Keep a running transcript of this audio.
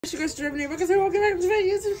It's your girl Sajdoria Verdnae because we're walking back to my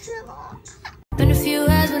YouTube channel. Been a few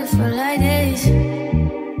hours, but it felt like days.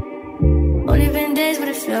 Only been days, but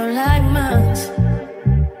it felt like months.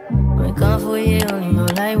 Been gone for a year, only know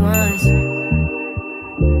like once.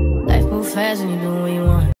 Life move fast when you do what you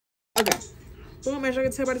want. Okay. Boom, as you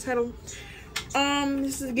can tell by the title.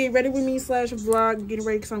 This is Get Ready With Me / vlog. Getting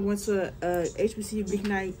ready because I'm going to HBCU big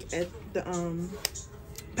night at the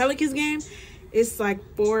Pelicans game. It's like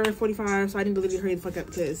 4:45, so I didn't literally hurry the fuck up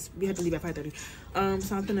because we had to leave at 5:30.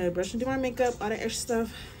 So I'm gonna brush and do my makeup, all that extra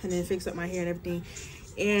stuff, and then fix up my hair and everything.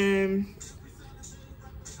 And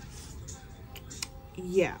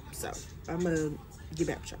yeah, so I'm gonna get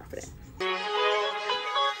back with y'all for that.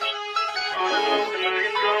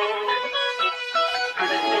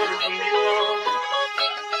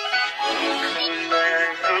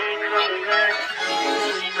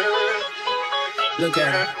 Look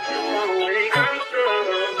at her.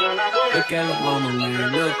 Look at the mama,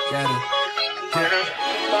 man. Look at her.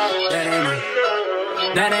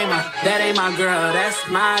 That ain't my girl. That's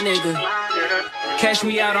my nigga. Catch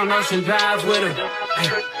me out on Ocean Drive with her. Hey,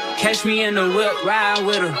 catch me in the whip, ride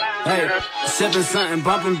with her. Hey, sipping something,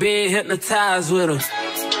 bumping big, hypnotized with her.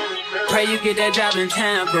 Pray you get that job in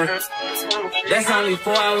Tampa. That's only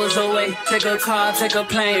 4 hours away. Take a car, take a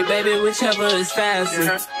plane, baby, whichever is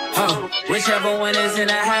faster. Oh, whichever one is in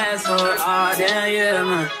the hassle. Oh, damn, yeah,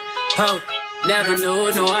 man. Oh, never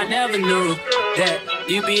knew, no, I never knew that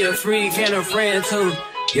you be a freak and a friend too.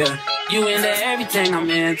 Yeah, you into everything I'm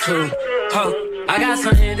into. Oh, I got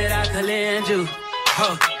something that I could lend you.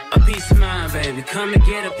 Oh, a peace of mind, baby. Come and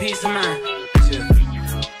get a peace of mind. Yeah.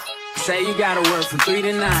 Say you gotta work from 3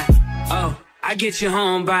 to 9. Oh, I get you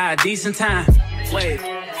home by a decent time. Wait,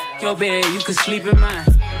 your bed, you can sleep in mine.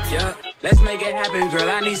 Yeah, let's make it happen, girl.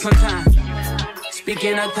 I need some time.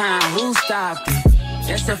 Speaking of time, who stopped it?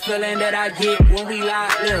 That's the feeling that I get when we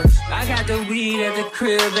lock lips. I got the weed at the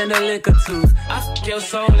crib and the liquor too. I f your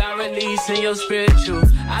soul, I release in your spiritual.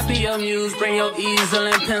 I be your muse, bring your easel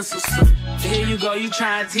and pencils too. Here you go, you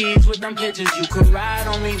try to tease with them pictures. You could ride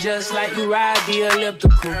on me just like you ride the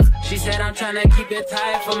elliptical. She said I'm trying to keep it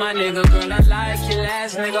tight for my nigga. Girl, I like your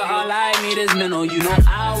last nigga, all I need is mental. You know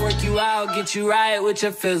I'll work you out, get you right with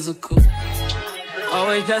your physical.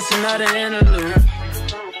 Always just another interlude.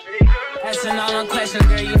 Asking all them questions,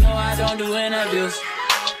 girl, you know I don't do interviews.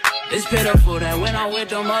 It's pitiful that when I'm with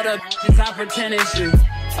them other bitches, I pretend it's you.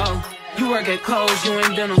 Oh, you work at Kohl's, you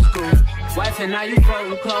in dental school. Wife and now you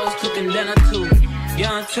folding clothes, cooking dinner too.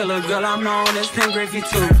 Young Tiller, girl, I'm known as Pim Griffey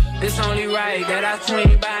too. It's only right that I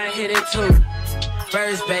swing by and hit it too.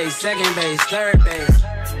 First base, second base, third base.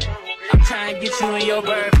 I'm trying to get you in your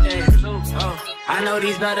birthday. Oh, I know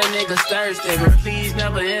these other niggas thirsty, but please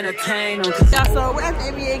never entertain them. Yeah, so we're at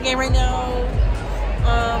the NBA game right now.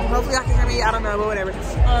 Hopefully I can hear me, I don't know, but whatever.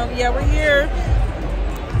 Yeah, we're here.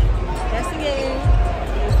 That's the game.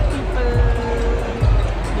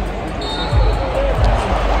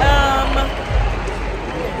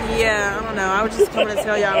 Yeah, I don't know. I was just coming to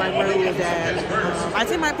tell y'all like really that I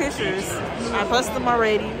take my pictures. I posted them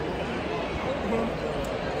already.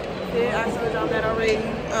 Yeah, I told y'all that already.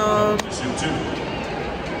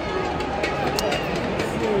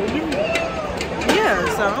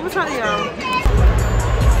 Yeah, so I'm gonna try to y'all.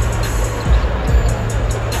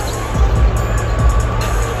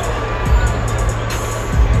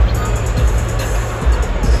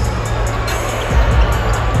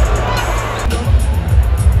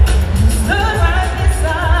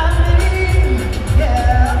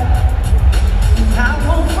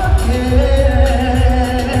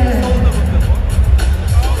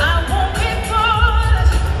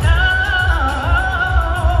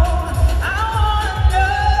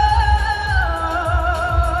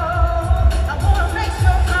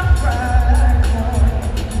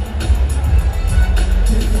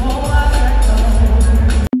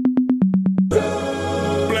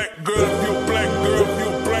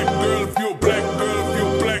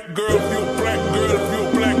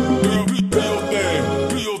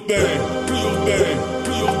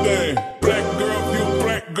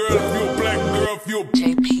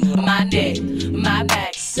 My neck, my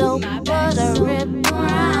back, so buttery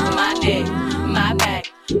brown. My neck, my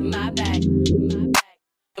back, my back, my back.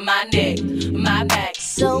 My neck, my back,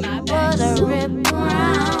 so buttery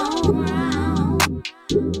brown.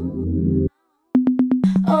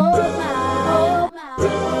 Oh my,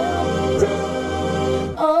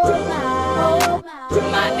 oh my,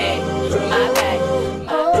 my neck, my back,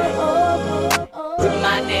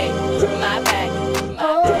 my neck, my back,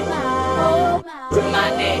 my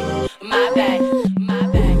neck, my back, my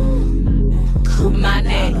back, my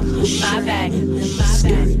neck, my back, my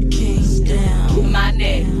back, my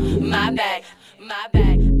neck, my back, my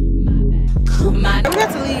back, my back, my We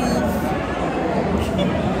got to leave.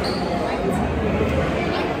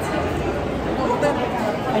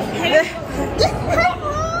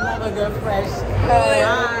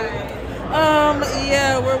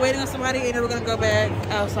 Yeah, we're waiting on somebody, and then we're gonna go back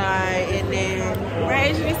outside, and then we're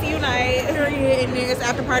at HBCU night, and then it's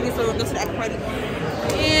after party, so we'll go to the after party.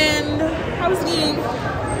 And how was it?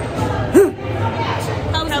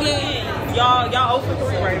 How was it? Y'all 0 for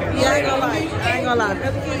 3 right now. Yeah, I ain't gonna lie.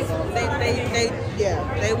 Pelicans,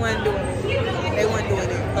 they weren't doing it. They weren't doing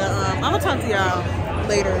it. But I'm gonna talk to y'all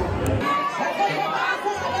later.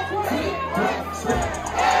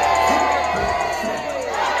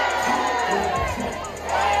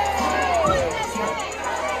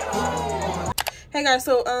 Hey guys,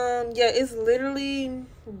 so yeah, it's literally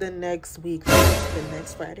the next week, the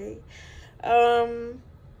next Friday.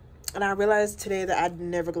 And I realized today that I'd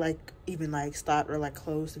never even stopped or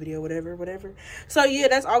closed the video, whatever. So yeah,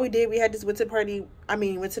 that's all we did. We had this went to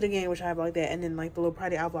the game, which I vlogged that, and then the little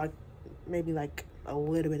party I vlogged maybe a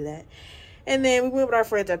little bit of that. And then we went with our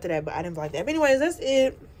friends after that, but I didn't vlog that. But anyways, that's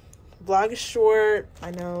it. Vlog is short.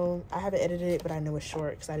 I know I haven't edited it, but I know it's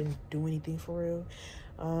short because I didn't do anything for real.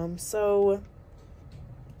 So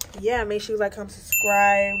yeah, make sure you comment,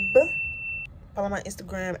 subscribe, follow my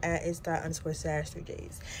Instagram at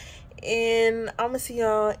insta_sad3days, and I'm gonna see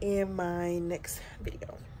y'all in my next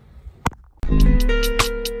video.